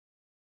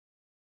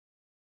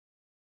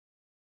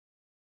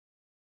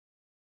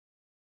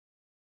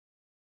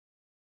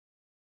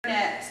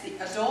the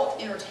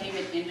adult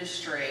entertainment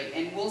industry,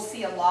 and we'll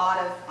see a lot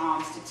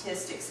of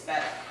statistics,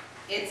 but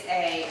it's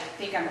I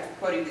think I'm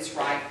quoting this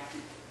right,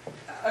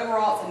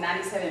 overall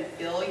it's a $97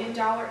 billion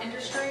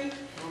industry,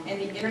 and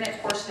the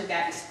internet portion of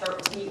that is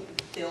 $13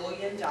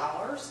 billion,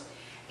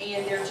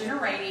 and they're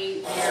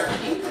generating their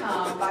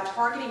income by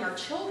targeting our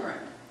children.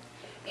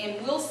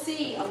 And we'll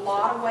see a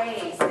lot of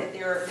ways that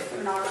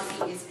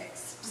pornography is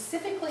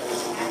specifically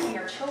attacking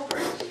our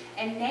children.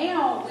 And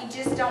now we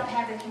just don't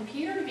have the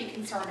computer to be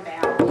concerned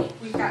about.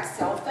 We've got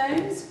cell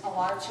phones. A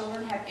lot of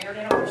children have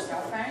internet on their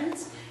cell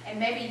phones. And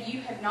maybe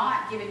you have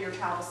not given your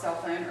child a cell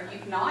phone, or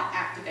you've not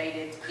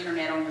activated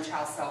internet on your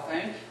child's cell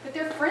phone, but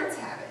their friends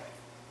have it.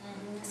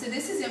 So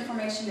this is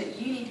information that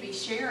you need to be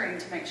sharing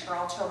to make sure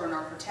all children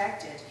are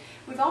protected.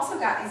 We've also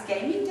got these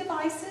gaming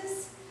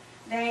devices.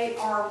 They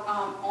are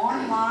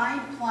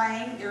online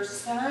playing. There's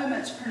so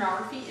much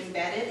pornography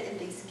embedded in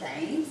these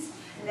games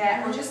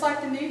that are just like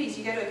the movies.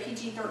 You go to a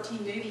PG-13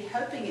 movie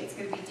hoping it's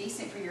going to be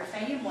decent for your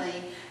family,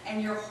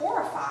 and you're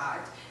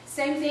horrified.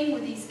 Same thing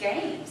with these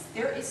games.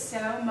 There is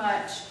so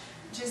much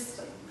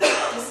just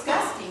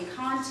disgusting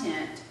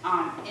content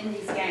in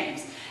these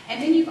games.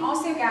 And then you've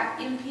also got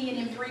MP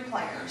and M3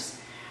 players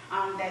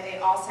that they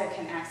also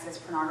can access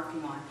pornography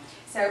on.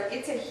 So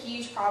it's a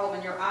huge problem,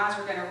 and your eyes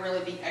are going to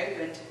really be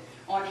opened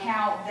on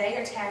how they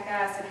attack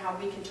us and how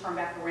we can turn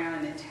back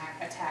around and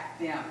attack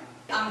them.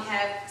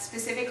 Have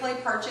specifically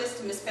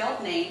purchased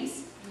misspelled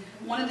names.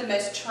 One of the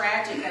most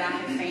tragic that I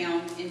have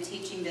found in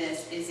teaching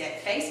this is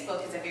that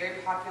Facebook is a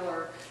very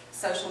popular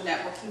social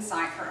networking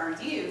site for our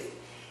youth.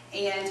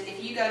 And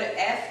if you go to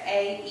Facebook,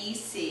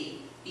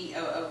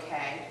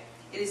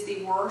 it is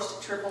the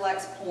worst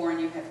XXX porn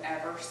you have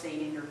ever seen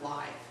in your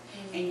life.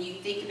 And you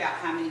think about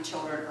how many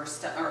children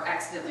are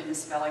accidentally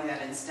misspelling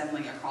that and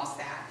stumbling across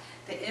that.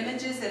 The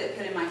images that it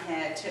put in my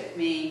head took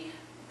me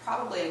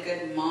probably a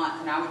good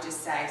month, and I would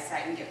just say,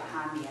 Satan, get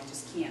behind me. I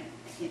just can't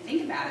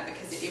think about it,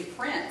 because it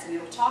imprints, and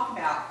it'll talk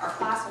about, our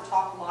class will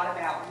talk a lot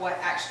about what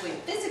actually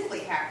physically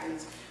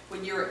happens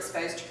when you're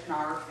exposed to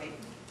pornography.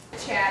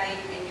 Chatting,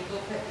 and you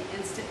look at the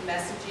instant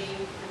messaging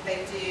that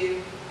they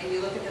do, and you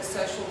look at the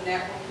social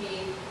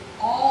networking,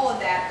 all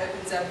of that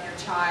opens up your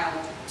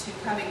child to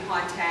come in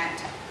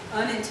contact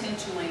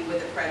unintentionally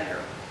with a predator.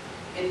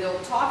 And they'll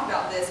talk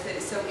about this, but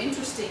it's so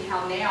interesting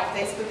how now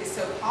Facebook is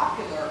so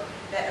popular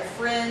that a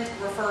friend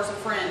refers a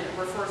friend that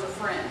refers a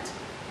friend.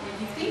 When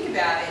you think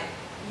about it,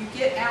 you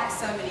get out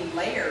so many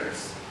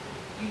layers,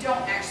 you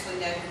don't actually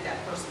know who that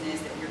person is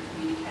that you're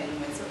communicating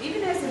with. So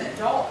even as an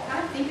adult,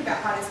 kind of think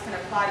about how this can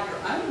apply to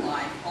your own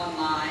life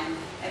online,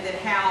 and then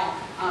how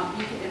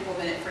you can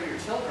implement it for your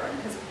children.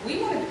 Because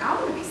I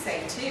want to be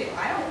safe too.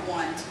 I don't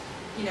want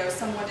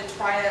someone to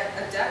try to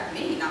abduct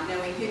me, not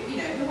knowing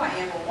who I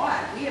am or what.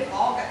 We have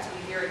all got to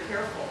be very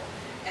careful,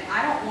 and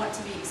I don't want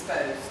to be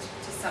exposed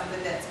to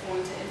something that's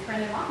going to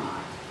imprint in my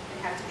mind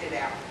and have to get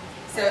it out.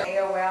 So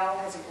AOL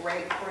has a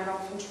great parental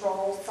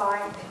control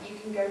site that you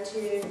can go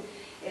to.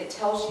 It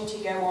tells you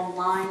to go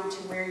online to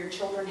where your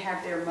children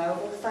have their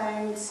mobile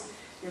phones,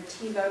 your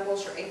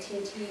T-Mobiles, your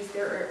AT&Ts.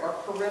 There are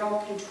parental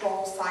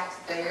control sites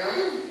there,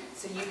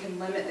 so you can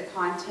limit the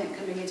content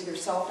coming into their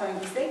cell phone,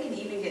 because they can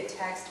even get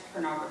text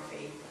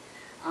pornography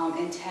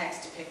and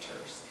text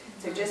pictures.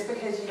 So just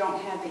because you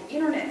don't have the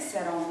internet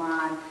set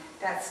online,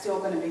 that's still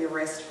going to be a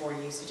risk for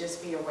you, so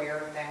just be aware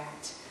of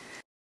that.